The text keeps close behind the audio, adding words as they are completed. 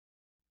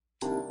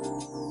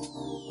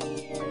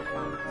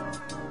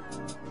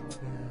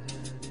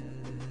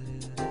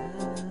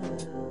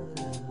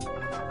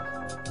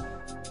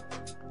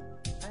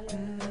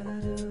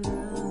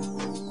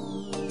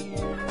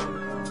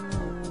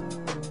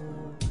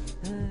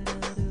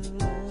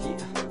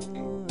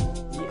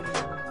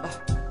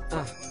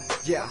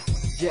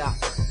yeah,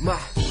 my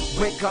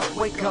wake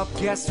up,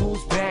 guess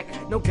who's back?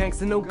 No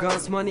gangster, no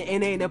guns, money,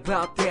 ain't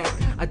about that.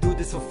 I do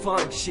this for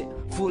fun, shit,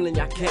 fooling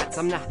y'all cats.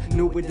 I'm not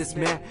new with this,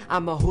 man,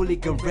 I'm a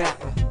hooligan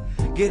rapper.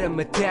 Get 'em,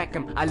 attack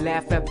 'em, I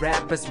laugh at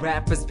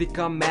rappers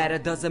become madder,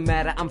 doesn't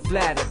matter, I'm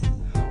flattered.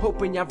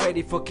 Hoping y'all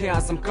ready for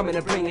chaos, I'm coming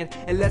and bringing.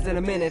 In less than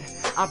a minute,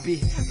 I'll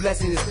be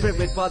blessing the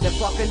spirit while they're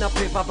fucking up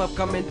hip-hop. I'm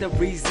coming to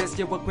resist,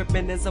 your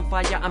equipment is on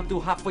fire. I'm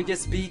too hot for your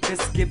speakers,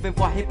 giving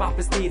what hip-hop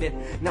is needed.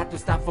 Not to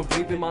stop from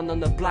creeping, man,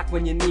 on the block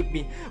when you need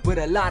me. With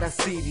a lot of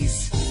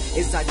CDs,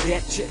 it's like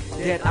that shit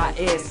that I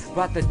is.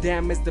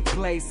 Rotterdam is the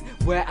place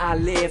where I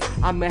live.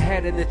 I'm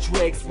ahead of the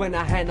tricks when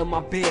I handle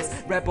my biz.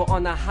 Rebel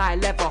on a high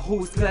level,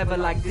 who's clever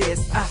like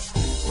this?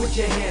 Put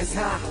your hands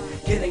high,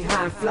 getting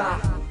high and fly.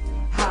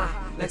 High.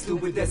 Let's do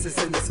it, this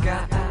is in the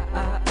sky.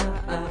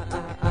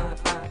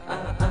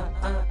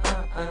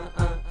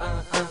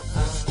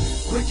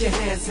 Put your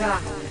hands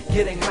high,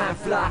 getting high and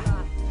fly.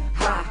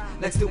 High,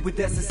 let's do it,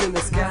 this is in the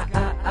sky.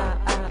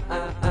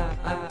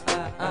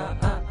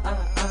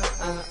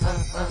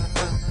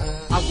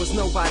 I was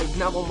nobody,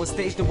 now I'm on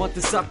stage to want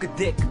to suck a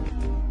dick.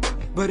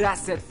 But I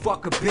said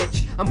fuck a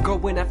bitch, I'm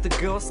going after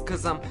girls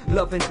cause I'm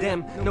loving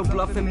them. No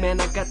bluffing, man,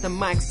 I got the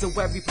mic so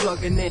I be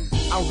plugging in.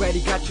 Already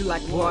got you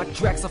like what?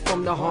 Tracks are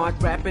from the heart,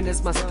 rapping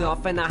is my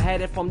stuff. And I had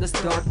it from the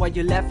start, while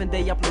you laughing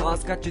they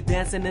applause. Got you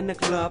dancing in the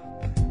club.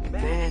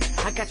 Man,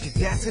 I got you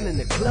dancing in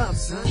the club,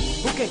 son.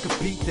 Who can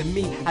compete to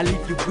me? I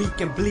leave you weak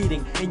and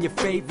bleeding in your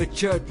favorite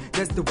church.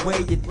 That's the way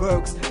it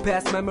works.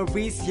 Past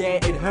memories,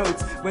 yeah, it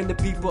hurts when the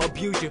people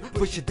abuse you,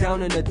 push you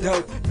down in the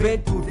dirt.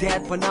 Been through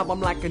that, but now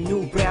I'm like a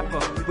new rapper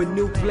with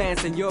new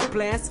plans. And your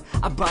plans?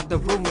 About to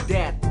ruin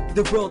that.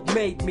 The world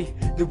made me,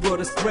 the world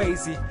is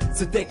crazy.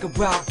 So take a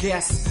wild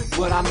guess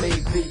what I may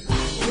be.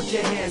 Put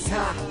your hands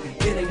high,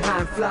 getting high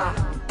and fly.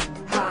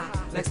 High,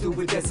 let's do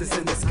it, this is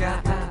in the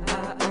sky.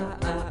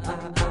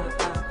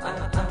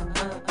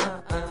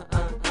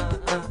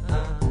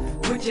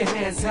 Put your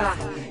hands high,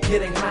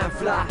 getting high and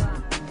fly.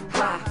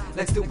 High,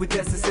 let's do it,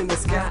 this is in the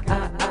sky.